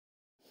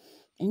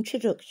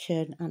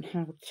Introduction on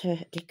how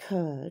to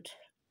decode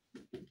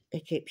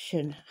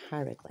Egyptian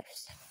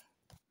hieroglyphs.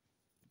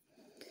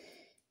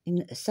 In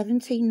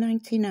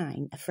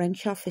 1799, a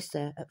French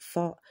officer at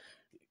Fort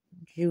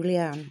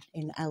Julian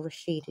in El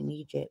Rashid in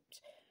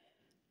Egypt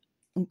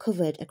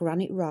uncovered a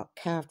granite rock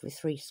carved with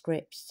three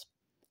scripts: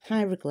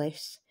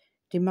 hieroglyphs,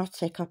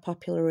 Demotic or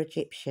Popular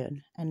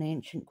Egyptian, and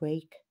Ancient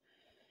Greek.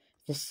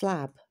 The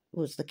slab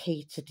was the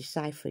key to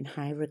deciphering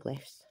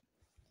hieroglyphs.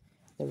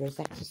 The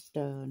Rosetta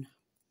Stone.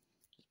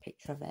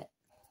 Picture of it.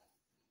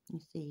 You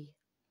see.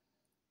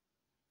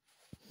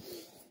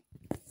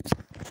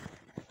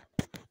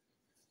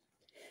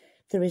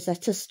 The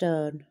Rosetta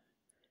Stone.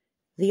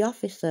 The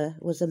officer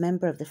was a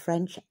member of the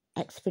French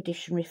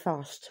Expeditionary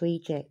Force to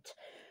Egypt,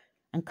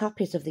 and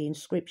copies of the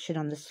inscription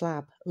on the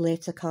slab,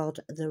 later called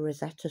the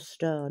Rosetta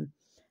Stone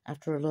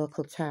after a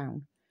local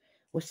town,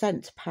 were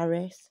sent to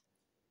Paris.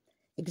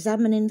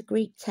 Examining the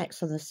Greek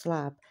text on the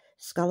slab,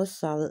 scholars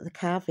saw that the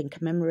carving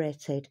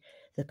commemorated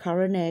the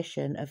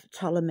coronation of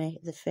Ptolemy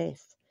V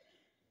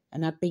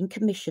and had been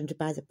commissioned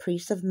by the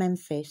priests of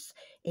Memphis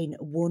in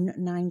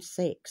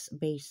 196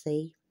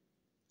 BC.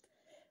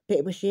 But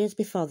it was years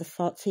before the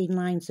 14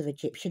 lines of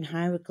Egyptian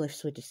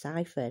hieroglyphs were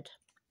deciphered.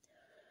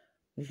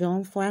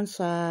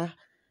 Jean-François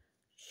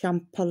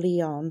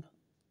Champollion,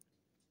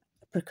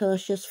 a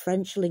precocious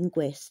French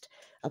linguist,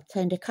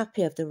 obtained a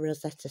copy of the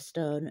Rosetta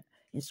Stone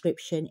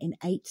inscription in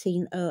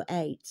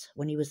 1808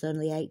 when he was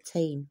only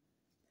 18.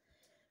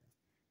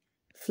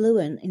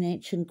 Fluent in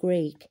ancient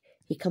Greek,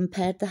 he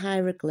compared the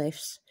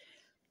hieroglyphs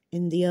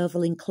in the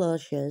oval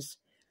enclosures,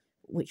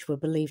 which were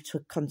believed to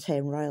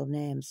contain royal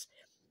names,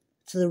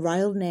 to the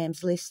royal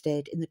names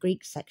listed in the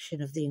Greek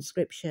section of the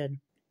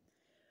inscription.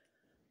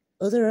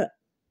 Other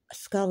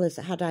scholars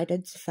had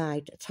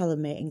identified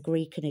Ptolemy in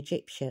Greek and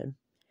Egyptian.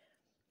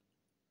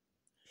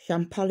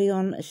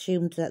 Champollion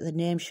assumed that the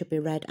name should be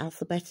read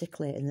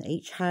alphabetically and that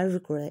each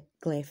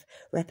hieroglyph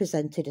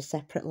represented a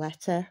separate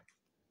letter,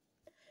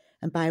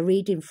 and by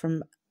reading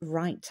from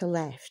right to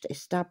left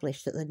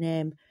established that the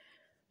name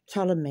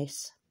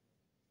was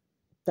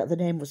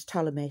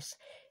Ptolemy's.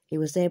 He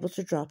was able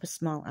to draw up a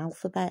small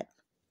alphabet.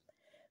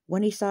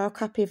 When he saw a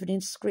copy of an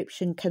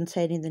inscription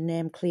containing the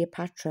name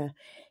Cleopatra,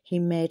 he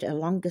made a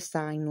longer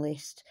sign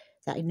list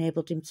that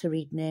enabled him to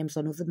read names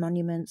on other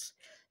monuments.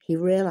 He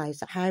realised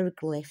that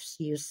hieroglyphs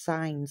used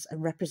signs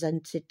and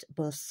represented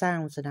both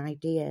sounds and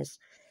ideas,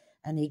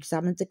 and he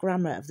examined the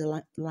grammar of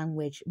the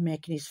language,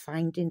 making his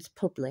findings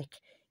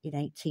public in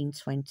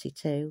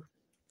 1822.